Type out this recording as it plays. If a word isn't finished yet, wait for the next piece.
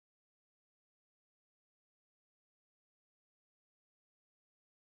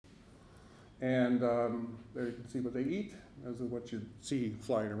And there you can see what they eat. Those are what you see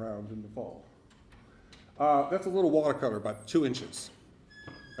flying around in the fall. That's a little watercolor, about 2 inches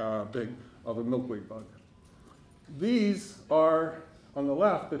big, of a milkweed bug. These are, on the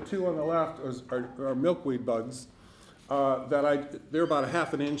left, the two on the left are milkweed bugs they're about a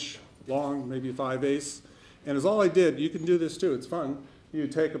 ½ inch long, maybe 5/8. And as all I did, you can do this too, it's fun. You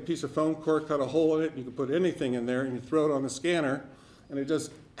take a piece of foam core, cut a hole in it, you can put anything in there, and you throw it on the scanner, and it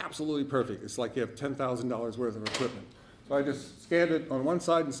does absolutely perfect. It's like you have $10,000 worth of equipment. So I just scanned it on one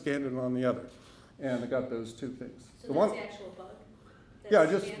side and scanned it on the other. And I got those 2 things. So that's the actual bug? Yeah,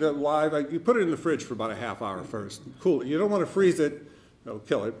 just the live. You put it in the fridge for about a ½ hour first. Cool it. You don't want to freeze it, no,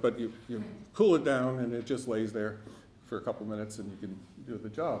 kill it, but you cool it down, and it just lays there for a couple minutes, and you can do the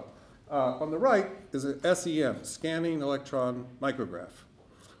job. On the right is an SEM, Scanning Electron Micrograph,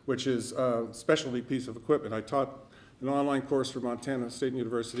 which is a specialty piece of equipment. I taught an online course for Montana State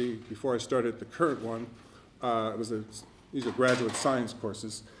University before I started the current one. These are graduate science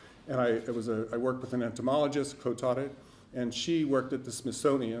courses. And I worked with an entomologist, co-taught it, and she worked at the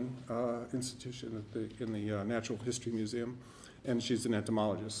Smithsonian Institution in the Natural History Museum, and she's an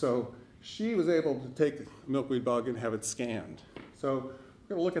entomologist. So she was able to take a milkweed bug and have it scanned. So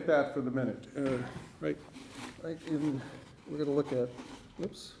we're going to look at that for the minute. Right in, we're going to look at,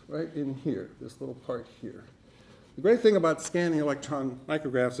 right in here, this little part here. The great thing about scanning electron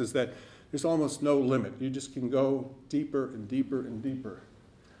micrographs is that there's almost no limit. You just can go deeper and deeper and deeper.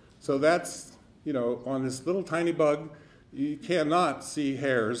 So that's, on this little tiny bug, you cannot see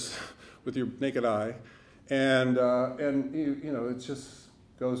hairs with your naked eye. And it just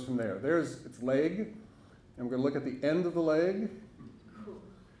goes from there. There's its leg, and we're going to look at the end of the leg.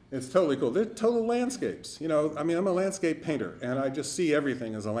 It's totally cool. They're total landscapes. I'm a landscape painter, and I just see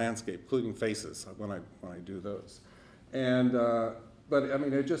everything as a landscape, including faces when I do those. And but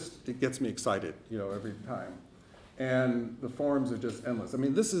it gets me excited, every time. And the forms are just endless.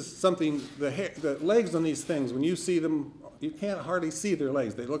 This is something, the legs on these things, when you see them, you can't hardly see their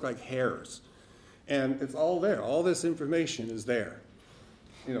legs. They look like hairs. And it's all there. All this information is there.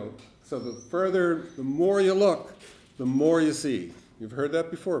 So the more you look, the more you see. You've heard that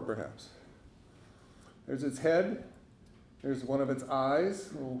before, perhaps. There's its head. There's one of its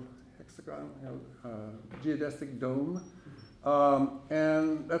eyes, a little hexagon, geodesic dome.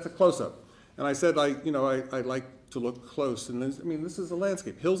 And that's a close-up. And I said, I like to look close, and this is a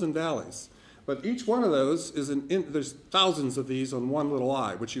landscape, hills and valleys. But each one of those is there's thousands of these on one little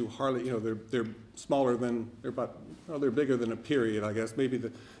eye, which you hardly, they're smaller than, they're bigger than a period, I guess,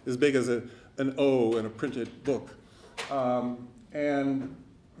 maybe as big as an O in a printed book. And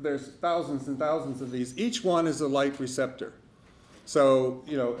there's thousands and thousands of these. Each one is a light receptor. So,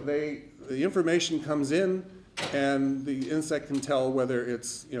 the information comes in, and the insect can tell whether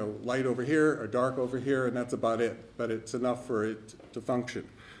it's light over here or dark over here, and that's about it. But it's enough for it to function.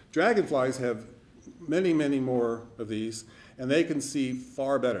 Dragonflies have many, many more of these, and they can see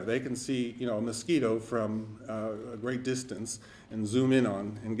far better. They can see a mosquito from a great distance and zoom in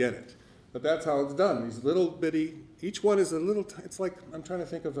on and get it. But that's how it's done. These little bitty, each one is a little. It's like, I'm trying to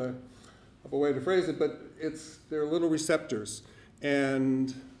think of a way to phrase it, but they're little receptors,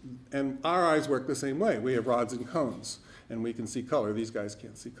 and our eyes work the same way. We have rods and cones, and we can see color. These guys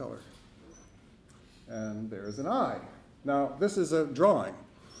can't see color. And there's an eye. Now, this is a drawing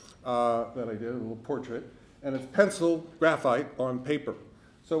that I did, a little portrait, and it's pencil graphite on paper.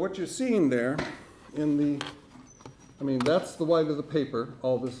 So what you're seeing there that's the white of the paper,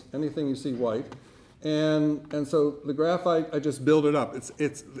 all this, anything you see white. And so the graphite, I just build it up.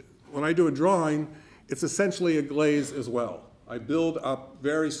 When I do a drawing, it's essentially a glaze as well. I build up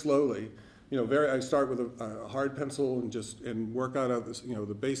very slowly. I start with a hard pencil and work out of this,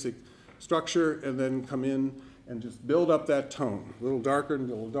 the basic structure, and then come in and just build up that tone, a little darker and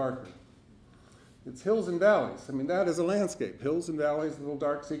a little darker. It's hills and valleys. That is a landscape. Hills and valleys, little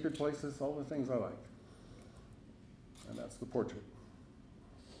dark secret places, all the things I like. And that's the portrait.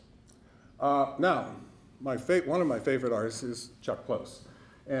 Now, one of my favorite artists is Chuck Close.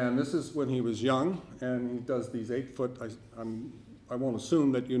 And this is when he was young, and he does these 8-foot, I won't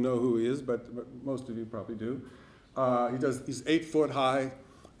assume that you know who he is, but most of you probably do. He does these 8-foot high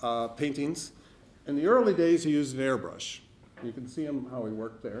paintings. In the early days, he used an airbrush. You can see him, how he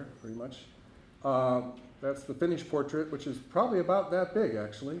worked there, pretty much. That's the finished portrait, which is probably about that big,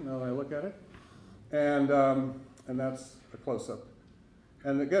 actually, now that I look at it. And that's a close-up.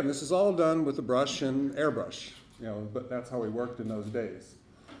 And again, this is all done with a brush and airbrush, but that's how he worked in those days.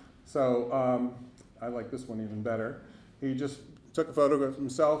 So I like this one even better. He just took a photograph of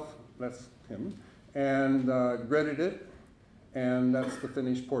himself, that's him, and gridded it, And that's the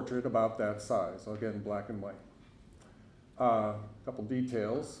finished portrait about that size, again, black and white. A couple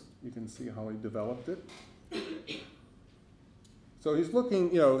details. You can see how he developed it. So he's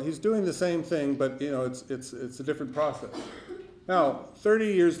looking, he's doing the same thing, but it's a different process. Now, 30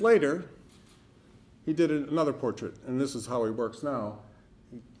 years later, he did another portrait, and this is how he works now.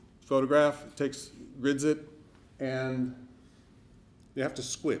 He grids it, and you have to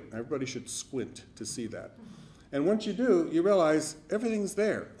squint. Everybody should squint to see that. And once you do, you realize everything's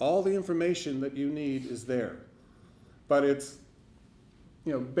there. All the information that you need is there. But it's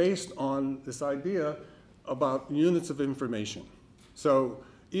based on this idea about units of information. So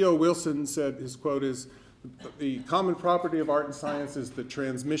E.O. Wilson said, his quote is, "The common property of art and science is the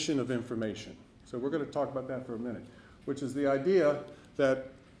transmission of information." So we're going to talk about that for a minute, which is the idea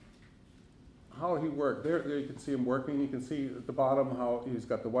that how he worked. There you can see him working. You can see at the bottom how he's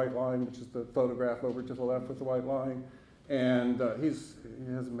got the white line, which is the photograph over to the left with the white line. And he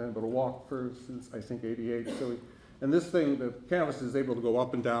hasn't been able to walk since, I think, '88. And this thing, the canvas is able to go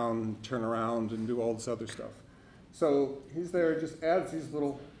up and down, and turn around, and do all this other stuff. So he's there, just adds these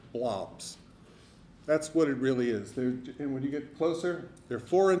little blobs. That's what it really is. And when you get closer, they're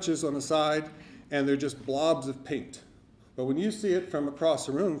 4 inches on the side, and they're just blobs of paint. But when you see it from across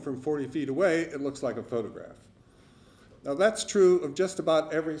the room, from 40 feet away, it looks like a photograph. Now that's true of just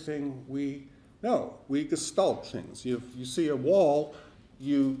about everything we know. We gestalt things. You see a wall,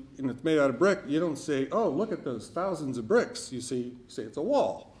 and it's made out of brick, you don't say, "Oh, look at those thousands of bricks." You say it's a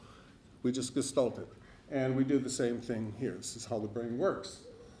wall. We just gestalt it. And we do the same thing here. This is how the brain works.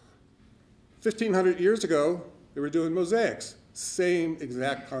 1,500 years ago, they were doing mosaics. Same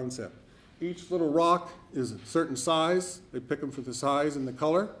exact concept. Each little rock is a certain size. They pick them for the size and the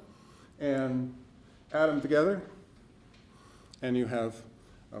color and add them together, and you have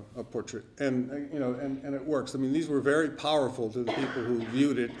a portrait. And it works. I mean, these were very powerful to the people who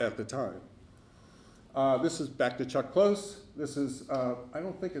viewed it at the time. This is back to Chuck Close. This is, I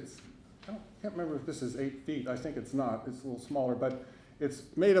can't remember if this is 8 feet. I think it's not. It's a little smaller, but it's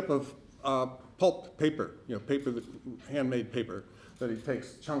made up of pulp paper, handmade paper that he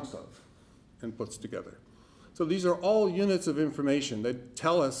takes chunks of and puts together. So these are all units of information that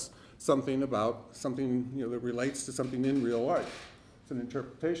tell us something about something that relates to something in real life. It's an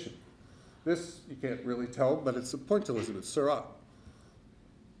interpretation. This you can't really tell, but it's a pointillism, it's Seurat.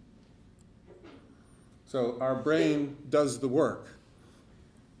 So our brain does the work.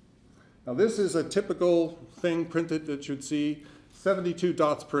 Now this is a typical thing printed that you'd see, 72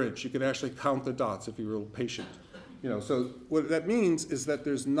 dots per inch. You can actually count the dots if you're real patient. So what that means is that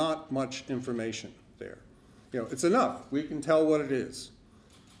there's not much information there. It's enough. We can tell what it is.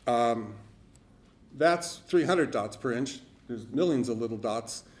 That's 300 dots per inch. There's millions of little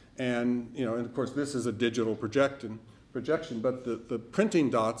dots. And of course, this is a digital projection, but the printing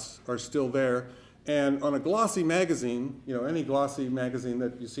dots are still there. And on a glossy magazine, any glossy magazine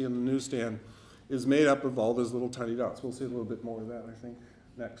that you see on the newsstand is made up of all those little tiny dots. We'll see a little bit more of that, I think,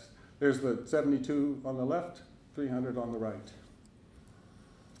 next. There's the 72 on the left, 300 on the right.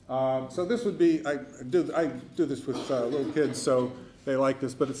 So this would be, I do this with little kids, so they like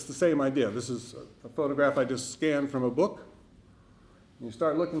this, but it's the same idea. This is a photograph I just scanned from a book. You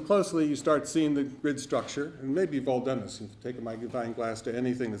start looking closely, you start seeing the grid structure, and maybe you've all done this. If you take a magnifying glass to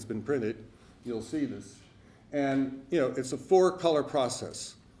anything that's been printed, you'll see this. And it's a 4-color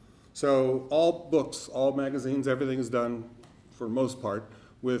process. So all books, all magazines, everything is done, for the most part,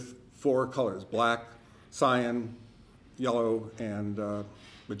 with 4 colors: black, cyan, yellow, and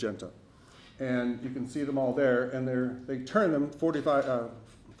magenta. And you can see them all there, and they turn them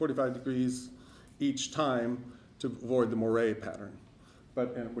 45 degrees each time to avoid the moire pattern,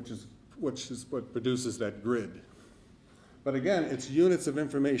 which is what produces that grid. But again, it's units of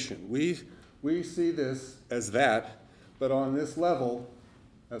information. We see this as that, but on this level,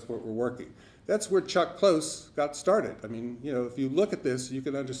 that's what we're working. That's where Chuck Close got started. I mean, if you look at this, you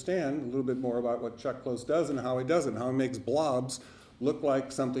can understand a little bit more about what Chuck Close does and how he does it, and how he makes blobs look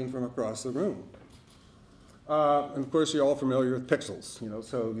like something from across the room. And of course, you're all familiar with pixels,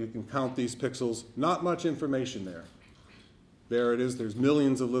 so you can count these pixels. Not much information there. There it is. There's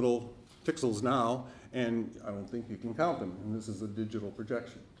millions of little pixels now, and I don't think you can count them, and this is a digital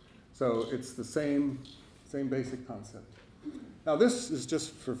projection. So it's the same basic concept. Now this is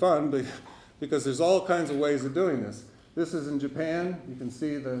just for fun, because there's all kinds of ways of doing this. This is in Japan. You can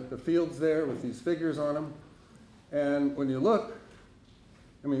see the fields there with these figures on them. And when you look,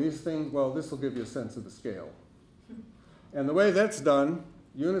 I mean, these things, well, this will give you a sense of the scale. And the way that's done,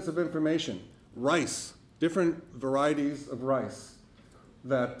 units of information, rice, different varieties of rice.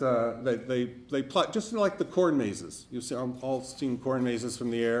 that they plot, just like the corn mazes. You've all seen corn mazes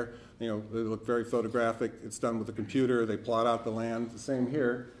from the air. You know, they look very photographic. It's done with a computer. They plot out the land. The same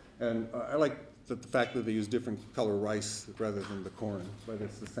here. And I like the fact that they use different color rice rather than the corn, but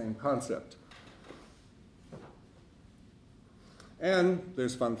it's the same concept. And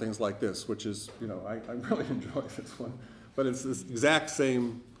there's fun things like this, which is, you know, I really enjoy this one. But it's this exact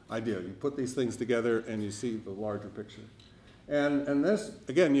same idea. You put these things together and you see the larger picture. And this,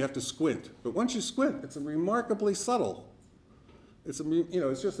 again, you have to squint. But once you squint, it's remarkably subtle. It's, you know,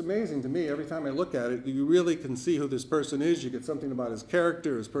 it's just amazing to me. Every time I look at it, you really can see who this person is. You get something about his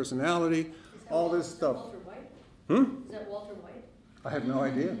character, his personality, all this stuff. Walter White? Hmm? Is that Walter White? I have no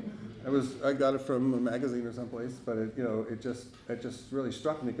idea. I got it from a magazine or someplace, but it, you know, it just really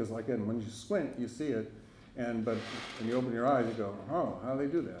struck me because, again, when you squint, you see it, but when you open your eyes, you go, oh, how do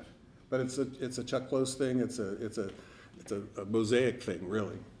they do that? But it's a Chuck Close thing. It's a mosaic thing,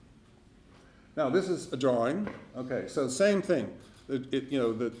 really. Now this is a drawing. Okay, so same thing. You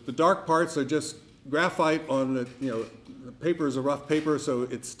know, the dark parts are just graphite on the, you know, the paper is a rough paper, so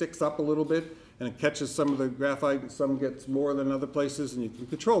it sticks up a little bit and it catches some of the graphite, and some gets more than other places, and you can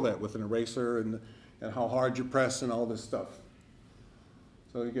control that with an eraser and how hard you press and all this stuff.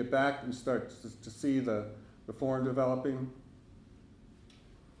 So you get back and start to see the form developing.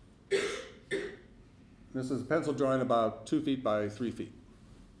 This is a pencil drawing about 2 feet by 3 feet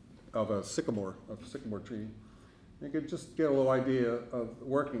of a sycamore tree. You can just get a little idea of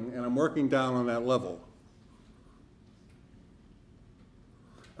working, and I'm working down on that level.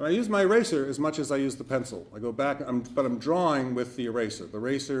 And I use my eraser as much as I use the pencil. I go back, but I'm drawing with the eraser. The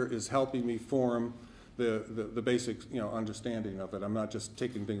eraser is helping me form the basic, you know, understanding of it. I'm not just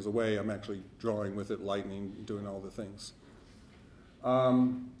taking things away. I'm actually drawing with it, lightening, doing all the things.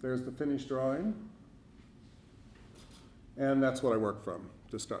 There's the finished drawing. And that's what I work from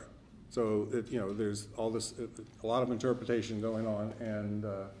to start. So, you know, there's all this, a lot of interpretation going on. And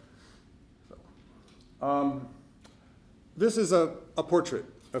this is a portrait,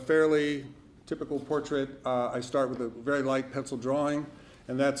 a fairly typical portrait. I start with a very light pencil drawing,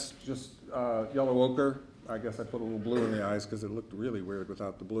 and that's just yellow ochre. I guess I put a little blue in the eyes because it looked really weird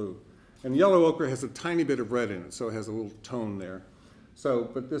without the blue. And yellow ochre has a tiny bit of red in it, so it has a little tone there. So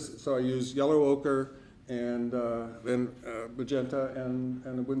I use yellow ochre, and then magenta and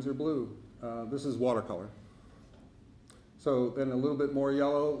a Winsor blue. This is watercolor. So then a little bit more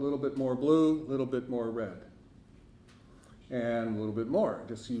yellow, a little bit more blue, a little bit more red, and a little bit more.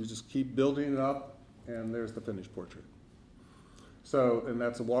 You just keep building it up, and there's the finished portrait. So, and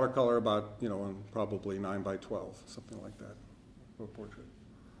that's a watercolor about, you know, probably 9 by 12, something like that for a portrait.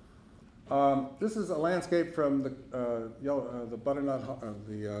 This is a landscape from the Butternut,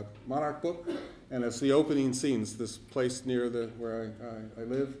 the Monarch book, and it's the opening scenes, this place near where I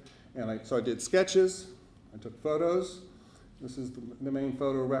live. And so I did sketches, I took photos. This is the main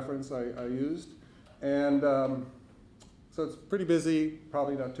photo reference I used. And so it's pretty busy,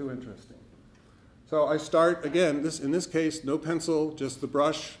 probably not too interesting. So I start, again, in this case, no pencil, just the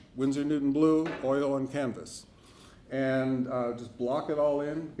brush, Winsor Newton blue, oil on canvas. And just block it all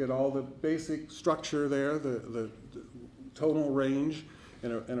in, get all the basic structure there, the tonal range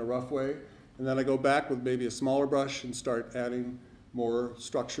in a rough way. And then I go back with maybe a smaller brush and start adding more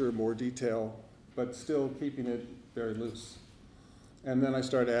structure, more detail, but still keeping it very loose. And then I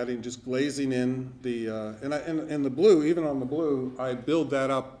start adding, just glazing in the, and the blue, even on the blue, I build that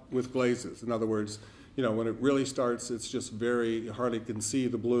up with glazes. In other words, you know, when it really starts, it's just you hardly can see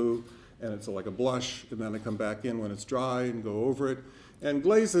the blue, and it's like a blush, and then I come back in when it's dry and go over it. And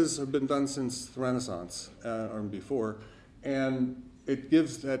glazes have been done since the Renaissance, or before, and it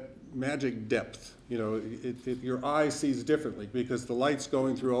gives that magic depth. You know, your eye sees differently because the light's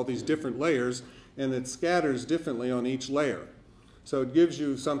going through all these different layers, and it scatters differently on each layer. So it gives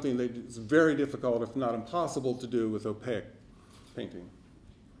you something that is very difficult, if not impossible, to do with opaque painting.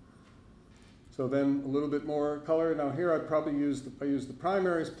 So then a little bit more color. Now here I probably use the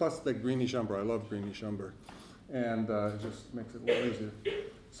primaries plus the greenish umber. I love greenish umber, and it just makes it a little easier.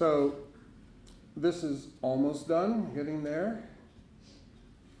 So this is almost done, getting there.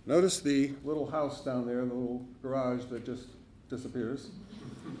 Notice the little house down there, the little garage that just disappears,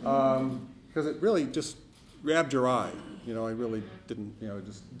 because it really just grabbed your eye. You know, I really didn't, you know,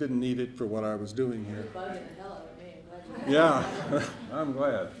 just didn't need it for what I was doing here. You're bugging the hell out of me. I'm glad you Yeah, I'm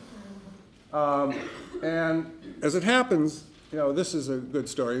glad. And as it happens, you know, this is a good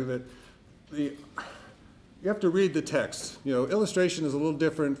story that you have to read the text. You know, illustration is a little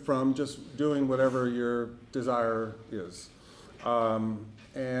different from just doing whatever your desire is.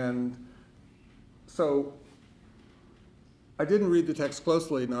 And so I didn't read the text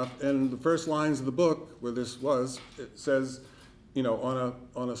closely enough, and the first lines of the book where this was, it says, you know,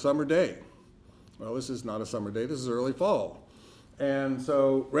 on a summer day. Well, this is not a summer day, this is early fall. And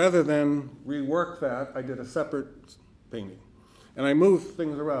so rather than rework that, I did a separate painting. And I moved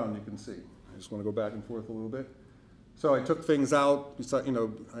things around, you can see. I just want to go back and forth a little bit. So I took things out, you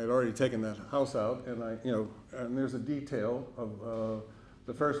know, I had already taken that house out, and and there's a detail of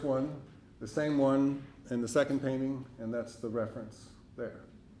the first one, the same one in the second painting, and that's the reference there.